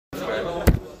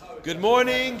Good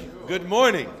morning, good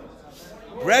morning.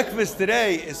 Breakfast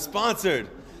today is sponsored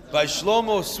by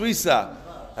Shlomo Suisa,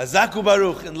 Hazaku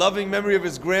Baruch, in loving memory of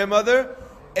his grandmother,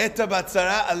 Eta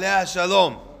Batzara Alea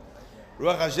Shalom.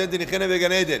 Ruach Hashem Tinichene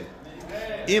Began Eden.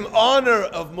 In honor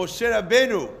of Moshe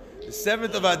Rabbeinu, the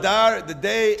 7th of Adar, the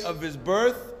day of his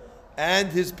birth and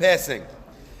his passing.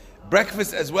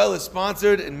 Breakfast as well is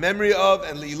sponsored in memory of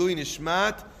and Leilui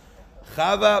Nishmat,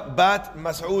 Chava Bat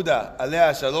Mas'uda,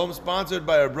 Alea Shalom, sponsored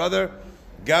by her brother,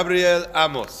 Gabriel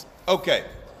Amos. Okay.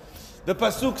 The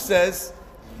Pasuk says,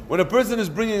 when a person is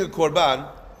bringing a korban,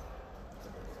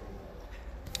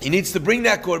 he needs to bring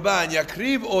that korban,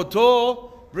 Yakriv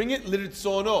Oto, bring it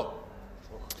Liritzono.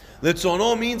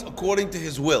 Liritzono means according to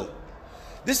his will.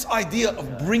 This idea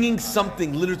of bringing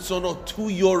something Liritzono to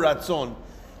your Ratzon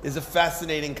is a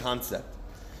fascinating concept.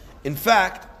 In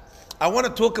fact, I want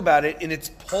to talk about it in its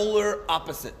polar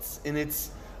opposites, in its,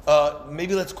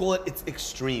 maybe let's call it its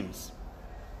extremes.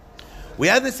 We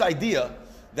have this idea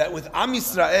that with Am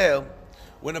Yisrael,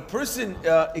 when a person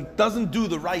doesn't do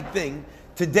the right thing,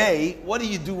 today, what do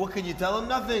you do? What can you tell him?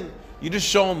 Nothing. You just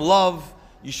show him love.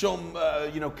 You show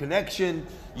him, connection.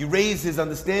 You raise his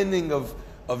understanding of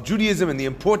Judaism and the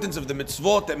importance of the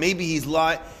mitzvot that maybe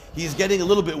he's getting a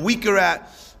little bit weaker at.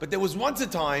 But there was once a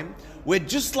time where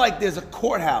just like there's a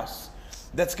courthouse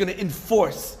that's going to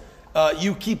enforce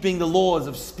you keeping the laws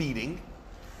of speeding,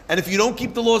 and if you don't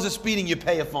keep the laws of speeding, you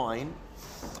pay a fine.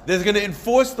 There's going to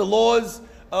enforce the laws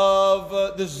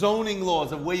of the zoning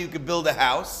laws of where you could build a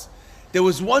house. There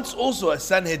was once also a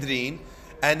Sanhedrin,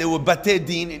 and there were Batei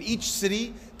Din in each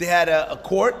city. They had a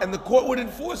court, and the court would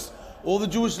enforce all the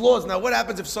Jewish laws. Now, what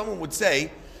happens if someone would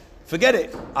say, forget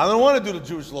it, I don't want to do the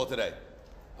Jewish law today.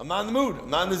 I'm not in the mood, I'm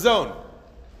not in the zone.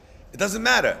 It doesn't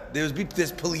matter.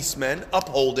 There's policemen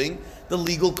upholding the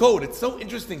legal code. It's so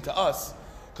interesting to us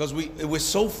because we're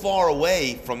so far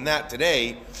away from that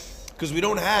today because we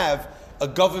don't have a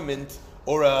government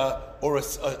or a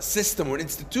system or an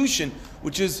institution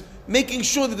which is making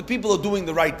sure that the people are doing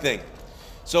the right thing.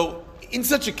 So in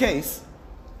such a case,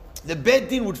 the Beit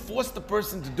Din would force the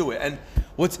person to do it. And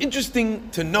what's interesting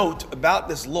to note about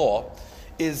this law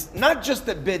is not just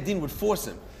that Beit Din would force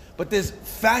him, but there's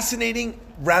fascinating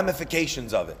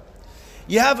ramifications of it.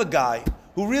 You have a guy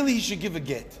who really he should give a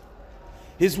get.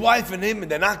 His wife and him,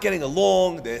 and they're not getting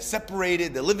along, they're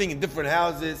separated, they're living in different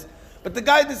houses. But the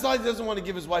guy decides he doesn't want to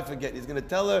give his wife a get. He's going to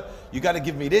tell her, you got to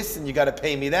give me this and you got to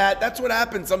pay me that. That's what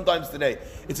happens sometimes today.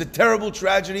 It's a terrible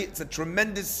tragedy. It's a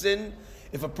tremendous sin.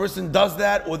 If a person does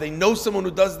that or they know someone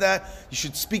who does that, you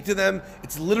should speak to them.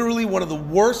 It's literally one of the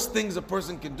worst things a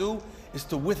person can do is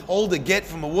to withhold a get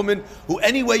from a woman who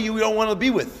anyway you don't want to be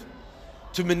with.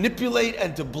 To manipulate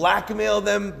and to blackmail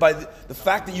them by the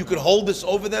fact that you could hold this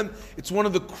over them, it's one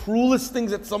of the cruelest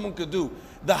things that someone could do.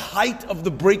 The height of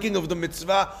the breaking of the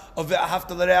mitzvah of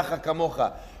ve'ahavta l'reacha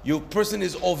kamocha. Your person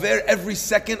is over every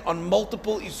second on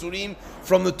multiple isurim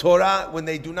from the Torah when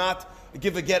they do not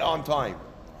give a get on time.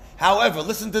 However,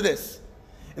 listen to this.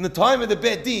 In the time of the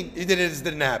Beit Din, this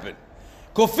didn't happen.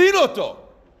 Kofinoto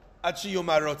achi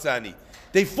yomar rotzani.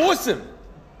 They force him.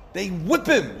 They whip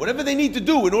him, whatever they need to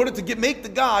do in order to make the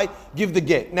guy give the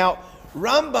get. Now,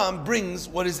 Rambam brings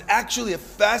what is actually a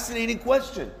fascinating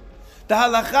question. The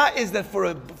halacha is that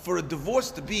for a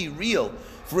divorce to be real,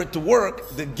 for it to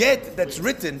work, the get that's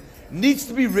written needs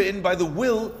to be written by the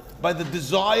will, by the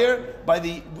desire, by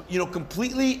the,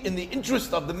 completely in the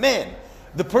interest of the man,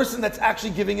 the person that's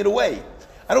actually giving it away.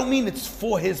 I don't mean it's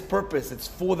for his purpose, it's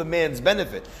for the man's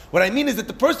benefit. What I mean is that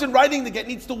the person writing the get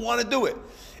needs to want to do it.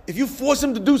 If you force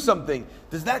him to do something,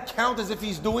 does that count as if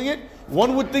he's doing it?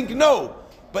 One would think no.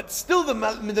 But still the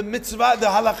mitzvah, the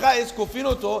halakha is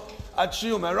kofinoto ad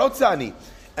shiyum harotzani.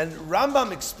 And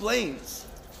Rambam explains,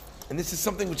 and this is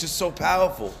something which is so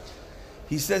powerful.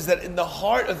 He says that in the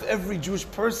heart of every Jewish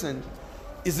person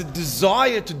is a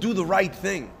desire to do the right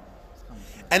thing.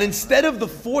 And instead of the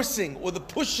forcing or the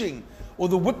pushing or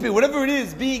the whipping, whatever it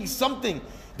is, being something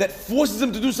that forces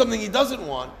him to do something he doesn't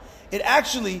want, it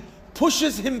actually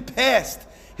pushes him past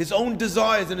his own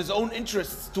desires and his own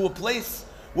interests to a place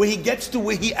where he gets to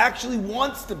where he actually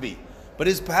wants to be, but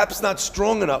is perhaps not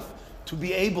strong enough to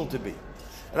be able to be.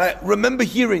 And I remember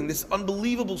hearing this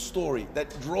unbelievable story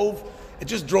that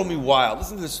just drove me wild.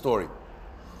 Listen to this story.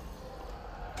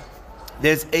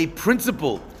 There's a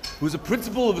principal who's a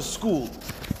principal of a school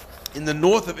in the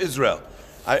north of Israel.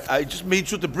 I just made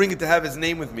sure to bring it to have his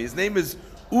name with me. His name is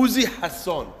Uzi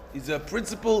Hasson. He's a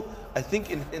principal, I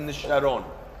think, in the Sharon.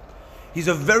 He's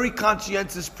a very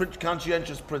conscientious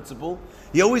principal.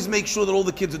 He always makes sure that all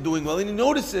the kids are doing well. And he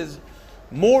notices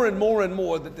more and more and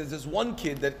more that there's this one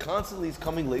kid that constantly is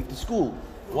coming late to school.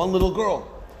 One little girl.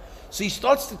 So he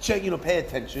starts to check, pay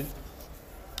attention.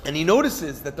 And he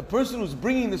notices that the person who's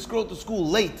bringing this girl to school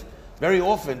late, very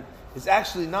often, is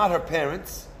actually not her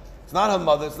parents. It's not her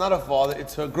mother, it's not her father,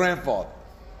 it's her grandfather.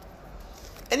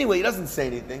 Anyway, he doesn't say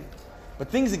anything, but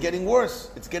things are getting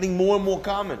worse. It's getting more and more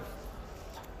common.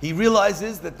 He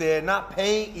realizes that they're not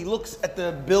paying. He looks at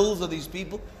the bills of these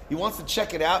people. He wants to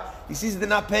check it out. He sees they're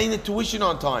not paying the tuition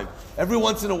on time. Every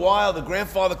once in a while, the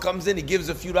grandfather comes in, he gives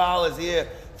a few dollars here,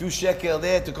 a few shekel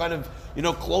there to kind of,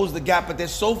 close the gap, but they're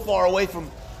so far away from.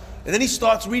 And then he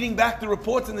starts reading back the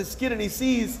reports in the skid, and he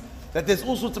sees that there's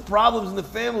all sorts of problems in the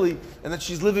family, and that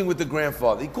she's living with the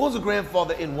grandfather. He calls the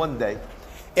grandfather in one day,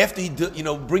 after he,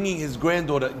 bringing his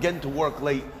granddaughter, getting to work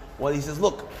late. Well, he says,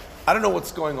 look, I don't know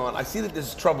what's going on. I see that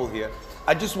there's trouble here.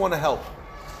 I just want to help.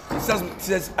 He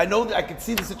says, I know that I can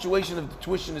see the situation of the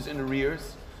tuition is in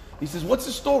arrears. He says, what's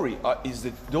the story? Is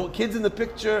the kids in the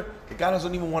picture? The guy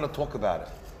doesn't even want to talk about it.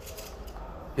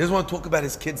 He doesn't want to talk about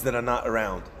his kids that are not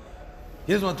around.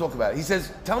 He doesn't want to talk about it. He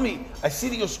says, tell me, I see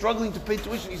that you're struggling to pay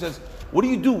tuition. He says, what do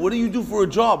you do? What do you do for a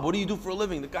job? What do you do for a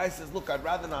living? The guy says, look, I'd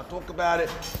rather not talk about it.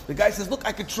 The guy says, look,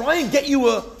 I could try and get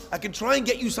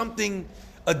you something,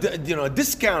 a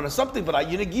discount or something, but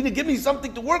you need to give me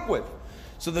something to work with.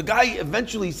 So the guy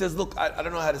eventually says, look, I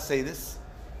don't know how to say this.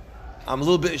 I'm a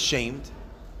little bit ashamed.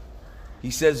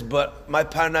 He says, but my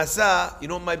parnasa,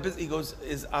 what my business, he goes,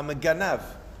 is I'm a ganav.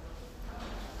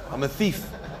 I'm a thief.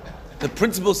 The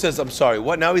principal says, I'm sorry,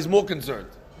 what? Now he's more concerned.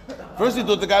 First he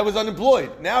thought the guy was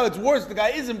unemployed. Now it's worse, the guy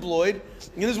is employed,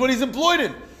 and this is what he's employed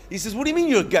in. He says, what do you mean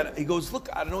you're a ganav? He goes, look,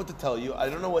 I don't know what to tell you. I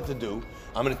don't know what to do.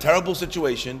 I'm in a terrible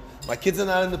situation. My kids are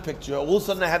not in the picture. All of a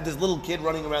sudden I have this little kid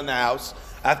running around the house.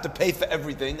 I have to pay for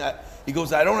everything. He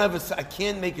goes, I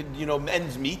can't make it,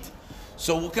 ends meet.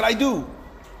 So what can I do?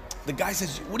 The guy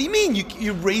says, what do you mean?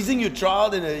 You're raising your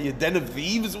child in a den of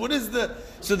thieves? What is the...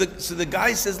 So the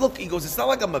guy says, look, he goes, it's not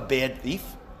like I'm a bad thief.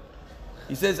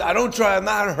 He says, I'm not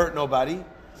going to hurt nobody.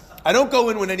 I don't go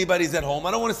in when anybody's at home.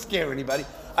 I don't want to scare anybody.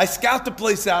 I scout the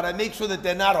place out. I make sure that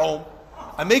they're not home.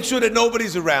 I make sure that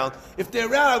nobody's around. If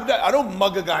they're around, I don't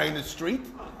mug a guy in the street.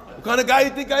 What kind of guy do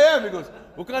you think I am? He goes,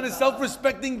 what kind of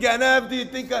self-respecting ganav do you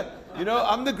think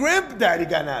I'm the granddaddy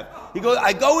ganav. He goes,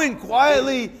 I go in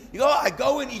quietly. I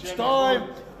go in each time.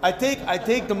 I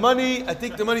take the money.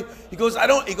 He goes, I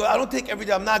don't take every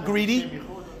day. I'm not greedy.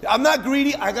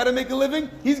 I gotta make a living.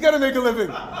 He's gotta make a living.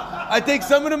 I take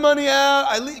some of the money out.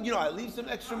 I leave some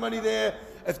extra money there.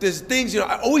 If there's things,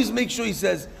 I always make sure, he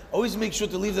says, always make sure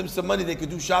to leave them some money. They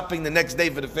could do shopping the next day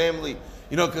for the family.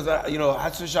 Because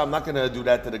I'm not gonna do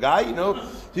that to the guy.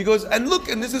 He goes, and look,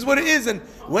 and this is what it is. And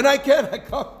when I can, I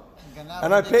come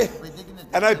and I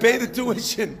pay the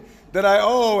tuition that I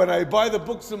owe, and I buy the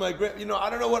books for my I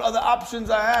don't know what other options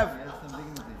I have.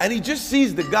 And he just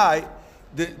sees the guy.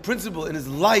 The principal, in his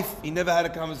life, he never had a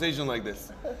conversation like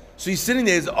this. So he's sitting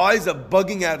there, his eyes are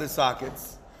bugging out of the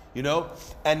sockets,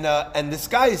 and this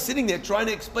guy is sitting there trying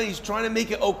to explain, he's trying to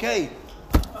make it okay.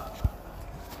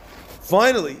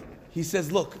 Finally, he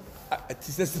says, look,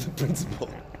 he says to the principal,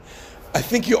 I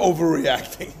think you're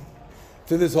overreacting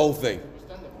to this whole thing.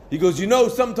 He goes,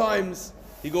 sometimes,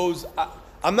 he goes,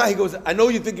 I know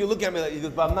you think you look at me like, he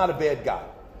goes, but I'm not a bad guy.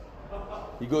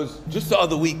 He goes, just the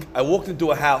other week, I walked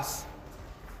into a house.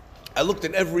 I looked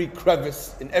in every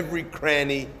crevice, in every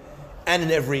cranny, and in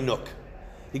every nook.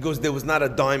 He goes, there was not a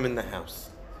dime in the house.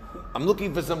 I'm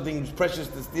looking for something precious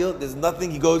to steal. There's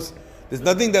nothing. He goes, there's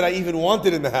nothing that I even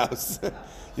wanted in the house.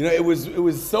 It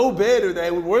was so bad that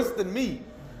it was worse than me.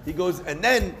 He goes, and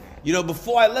then,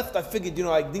 before I left, I figured,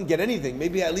 I didn't get anything.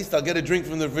 Maybe at least I'll get a drink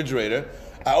from the refrigerator.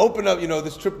 I open up,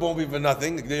 this trip won't be for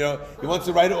nothing. He wants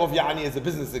to write it off Yani as a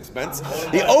business expense.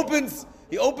 He opens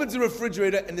the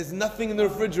refrigerator, and there's nothing in the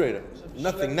refrigerator.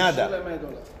 Nothing, nada.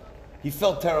 He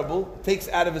felt terrible, takes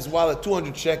out of his wallet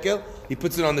 200 shekel, he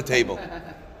puts it on the table.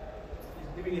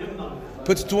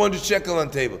 Puts 200 shekel on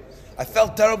the table. I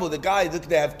felt terrible. The guy, look,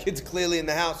 they have kids clearly in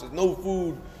the house. There's no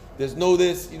food. There's no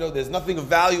this. There's nothing of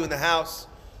value in the house.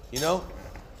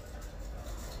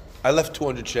 I left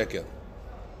 200 shekel.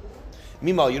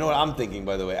 Meanwhile, you know what I'm thinking,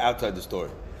 by the way, outside the story?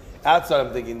 Outside,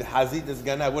 I'm thinking, the Hazit is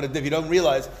Ganav. What a diff. You don't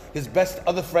realize his best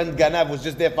other friend Ganav was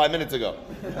just there 5 minutes ago.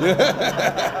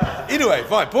 Anyway,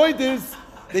 fine. Point is,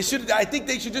 I think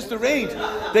they should just arrange.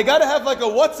 They got to have like a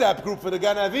WhatsApp group for the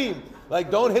Ganavim.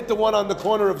 Like, don't hit the one on the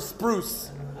corner of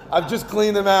Spruce. I've just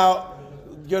cleaned them out.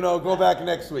 Go back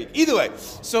next week. Either way,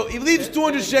 so he leaves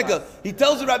 200 shekel. He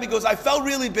tells the rabbi, he goes, I felt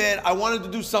really bad. I wanted to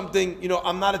do something.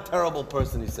 I'm not a terrible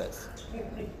person, he says.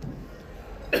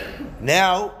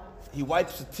 Now, he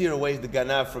wipes a tear away, the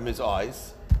ganav, from his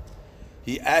eyes.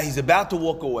 He's about to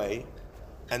walk away,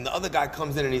 and the other guy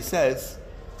comes in and he says,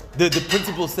 The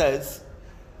principal says,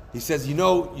 he says, you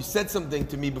know, you said something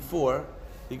to me before.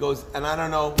 He goes, and I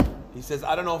don't know. He says,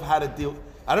 I don't know how to deal.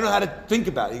 I don't know how to think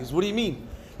about it. He goes, what do you mean?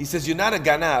 He says, you're not a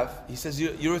ganav. He says,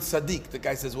 you're a tzaddik. The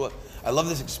guy says, well, I love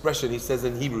this expression. He says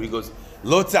in Hebrew, he goes,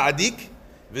 lo tzaddik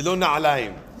v'lo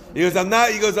na'alayim. He goes, I'm not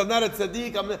a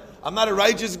tzaddik. I'm not a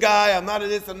righteous guy. I'm not a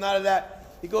this. I'm not a that.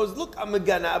 He goes, look, I'm a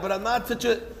ganav, but I'm not such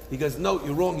a. He goes, no,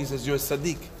 you're wrong. He says, you're a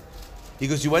tzaddik. He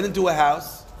goes, you went into a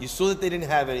house. You saw that they didn't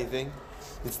have anything.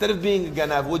 Instead of being a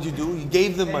ganav, what'd you do? You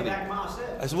gave them money.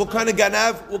 I said, what kind of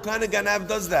ganav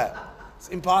does that? It's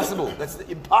impossible. That's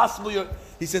impossible.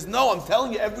 He says, no, I'm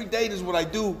telling you, every day this is what I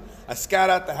do. I scout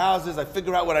out the houses. I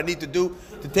figure out what I need to do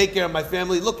to take care of my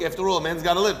family. Look, after all, a man's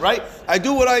got to live, right? I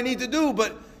do what I need to do,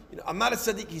 but I'm not a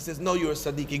tzaddik. He says, no, you're a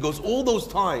tzaddik. He goes, all those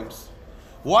times,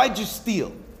 why'd you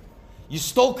steal? You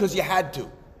stole because you had to.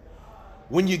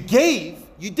 When you gave,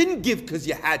 you didn't give because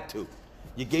you had to.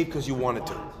 You gave because you wanted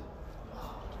to.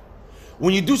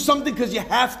 When you do something because you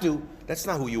have to, that's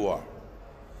not who you are.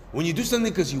 When you do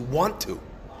something because you want to,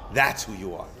 that's who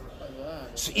you are.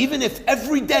 So even if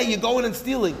every day you're going and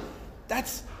stealing,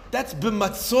 that's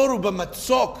b'matzoru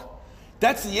b'matzok.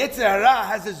 That's the Yetzer Hara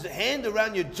has his hand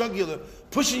around your jugular,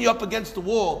 pushing you up against the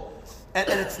wall, and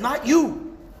it's not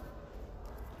you.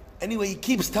 Anyway, he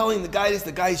keeps telling the guy this.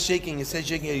 The guy is shaking his head,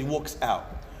 shaking, and he walks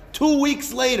out. 2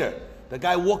 weeks later, the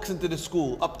guy walks into the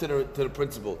school, up to the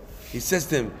principal. He says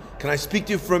to him, can I speak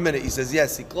to you for a minute? He says,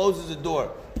 yes. He closes the door.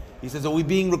 He says, are we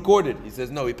being recorded? He says,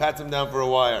 no. He pats him down for a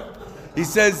wire. He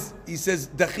says,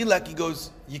 Dachilak, he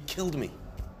goes, you killed me.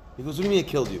 He goes, what do you mean I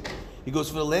killed you? He goes,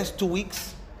 for the last 2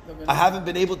 weeks, I haven't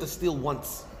been able to steal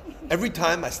once. Every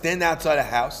time I stand outside a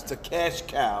house, it's a cash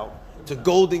cow, it's a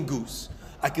golden goose.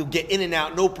 I could get in and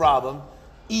out, no problem,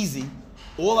 easy.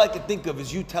 All I could think of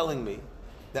is you telling me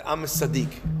that I'm a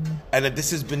tzaddik and that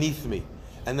this is beneath me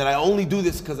and that I only do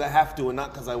this because I have to and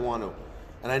not because I want to.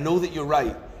 And I know that you're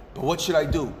right, but what should I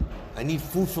do? I need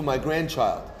food for my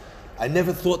grandchild. I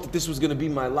never thought that this was going to be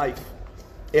my life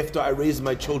after I raised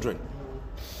my children.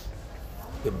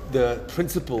 The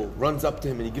principal runs up to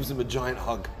him and he gives him a giant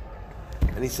hug.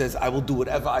 And he says, I will do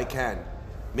whatever I can.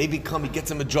 Maybe he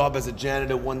gets him a job as a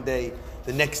janitor one day,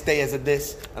 the next day as a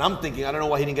this. And I'm thinking, I don't know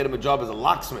why he didn't get him a job as a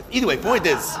locksmith. Either way, point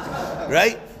is,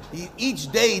 right?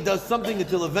 Each day he does something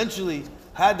until eventually,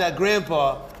 had that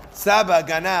grandpa, Saba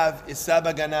Ganav is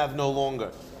Saba Ganav no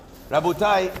longer.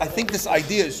 Rabotai, I think this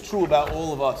idea is true about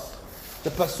all of us. The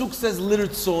pasuk says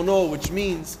liritzono, which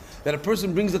means that a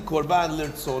person brings a korban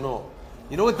liritzono.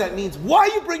 You know what that means? Why are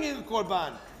you bringing a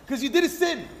korban? Because you did a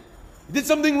sin. You did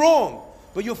something wrong.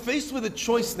 But you're faced with a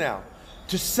choice now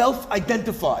to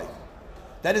self-identify.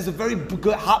 That is a very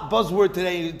good, hot buzzword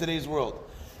today in today's world.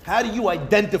 How do you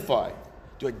identify?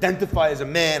 Do you identify as a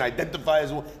man? Identify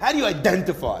as a woman? How do you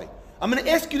identify? I'm going to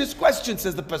ask you this question,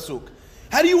 says the pasuk.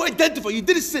 How do you identify? You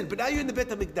did a sin, but now you're in the Beit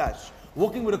HaMikdash,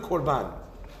 walking with a korban.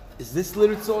 Is this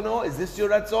liritzono? Is this your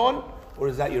ratzon? Or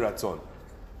is that your ratzon?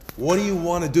 What do you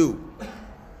want to do?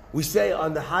 We say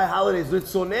on the high holidays,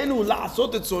 litzonenu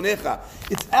la'asot etzonecha.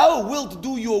 It's our will to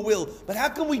do your will. But how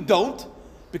come we don't?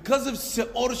 Because of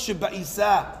se'or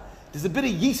sheba'isa. There's a bit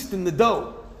of yeast in the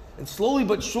dough. And slowly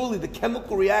but surely, the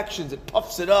chemical reactions, it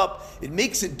puffs it up, it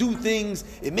makes it do things,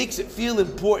 it makes it feel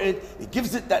important, it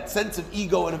gives it that sense of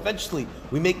ego, and eventually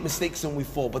we make mistakes and we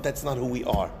fall, but that's not who we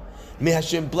are. May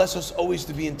Hashem bless us always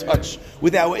to be in touch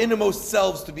with our innermost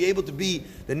selves, to be able to be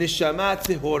the neshama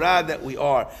tehorah that we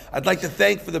are. I'd like to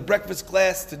thank for the breakfast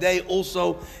class today,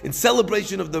 also in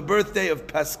celebration of the birthday of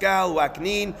Pascal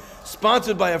Waknin,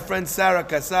 sponsored by a friend Sarah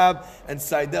Kassab and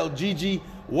Saidel Gigi.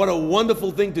 What a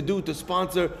wonderful thing to do, to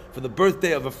sponsor for the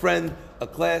birthday of a friend, a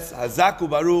class. Hazaku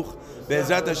Baruch.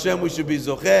 Be'ezrat Hashem, we should be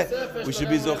zocheh. We should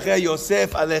be zocheh.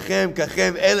 Yosef alechem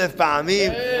kachem 1000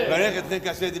 pa'amim. Barech etchem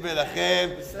kasher diber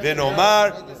lachem.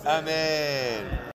 Venomar. Amen.